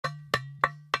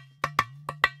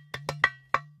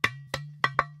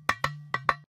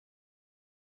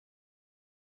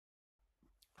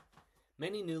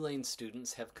Many Newlane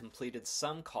students have completed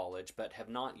some college but have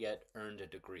not yet earned a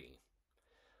degree.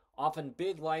 Often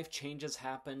big life changes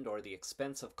happened, or the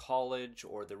expense of college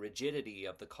or the rigidity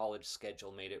of the college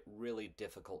schedule made it really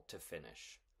difficult to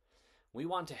finish. We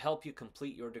want to help you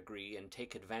complete your degree and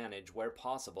take advantage where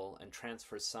possible and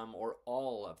transfer some or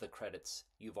all of the credits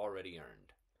you've already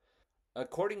earned.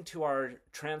 According to our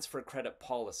transfer credit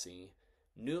policy,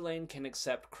 Newlane can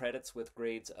accept credits with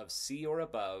grades of C or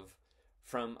above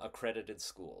from accredited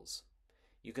schools.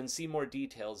 You can see more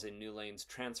details in Newlane's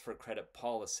transfer credit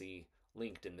policy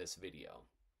linked in this video.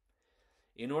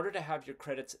 In order to have your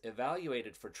credits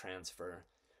evaluated for transfer,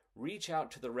 reach out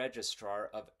to the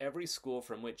registrar of every school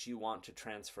from which you want to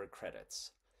transfer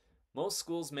credits. Most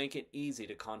schools make it easy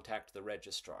to contact the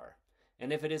registrar,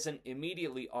 and if it isn't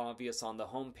immediately obvious on the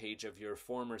homepage of your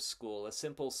former school, a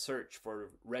simple search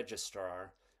for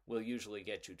registrar will usually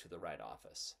get you to the right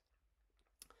office.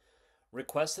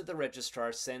 Request that the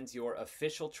registrar sends your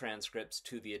official transcripts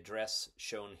to the address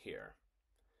shown here.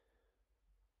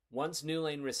 Once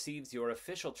Newlane receives your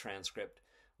official transcript,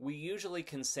 we usually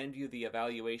can send you the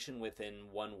evaluation within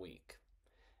 1 week.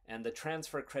 And the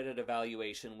transfer credit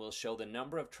evaluation will show the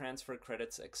number of transfer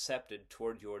credits accepted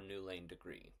toward your Newlane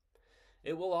degree.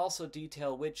 It will also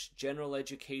detail which general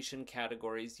education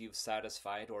categories you've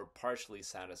satisfied or partially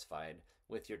satisfied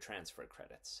with your transfer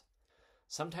credits.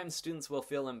 Sometimes students will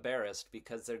feel embarrassed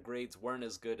because their grades weren't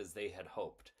as good as they had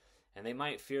hoped, and they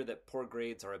might fear that poor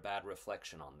grades are a bad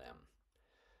reflection on them.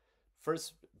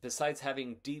 First, besides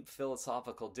having deep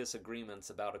philosophical disagreements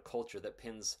about a culture that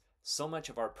pins so much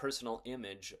of our personal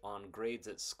image on grades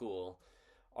at school,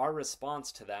 our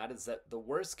response to that is that the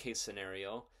worst case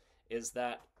scenario is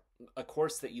that a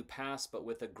course that you pass but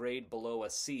with a grade below a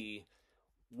C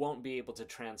won't be able to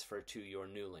transfer to your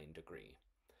Newlane degree.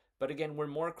 But again, we're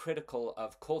more critical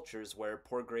of cultures where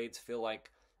poor grades feel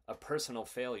like a personal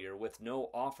failure with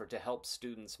no offer to help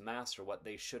students master what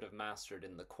they should have mastered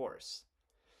in the course.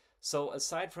 So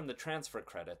aside from the transfer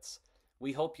credits,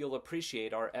 we hope you'll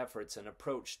appreciate our efforts and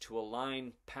approach to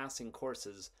align passing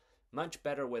courses much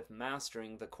better with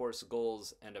mastering the course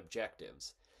goals and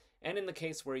objectives. And in the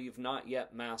case where you've not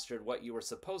yet mastered what you were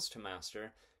supposed to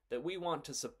master, that we want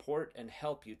to support and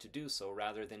help you to do so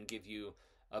rather than give you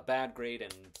a bad grade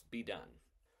and be done.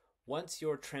 Once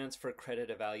your transfer credit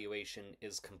evaluation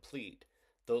is complete,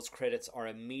 those credits are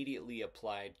immediately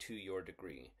applied to your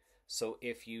degree. So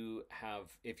if you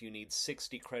need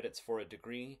 60 credits for a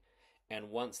degree, and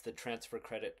once the transfer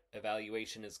credit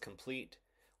evaluation is complete,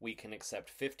 we can accept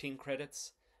 15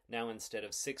 credits. Now instead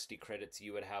of 60 credits,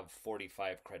 you would have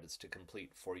 45 credits to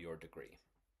complete for your degree.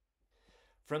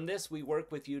 From this, we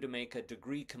work with you to make a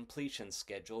degree completion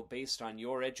schedule based on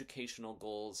your educational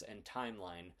goals and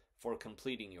timeline for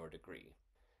completing your degree.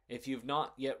 If you've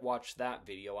not yet watched that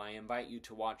video, I invite you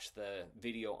to watch the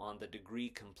video on the degree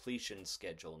completion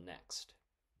schedule next.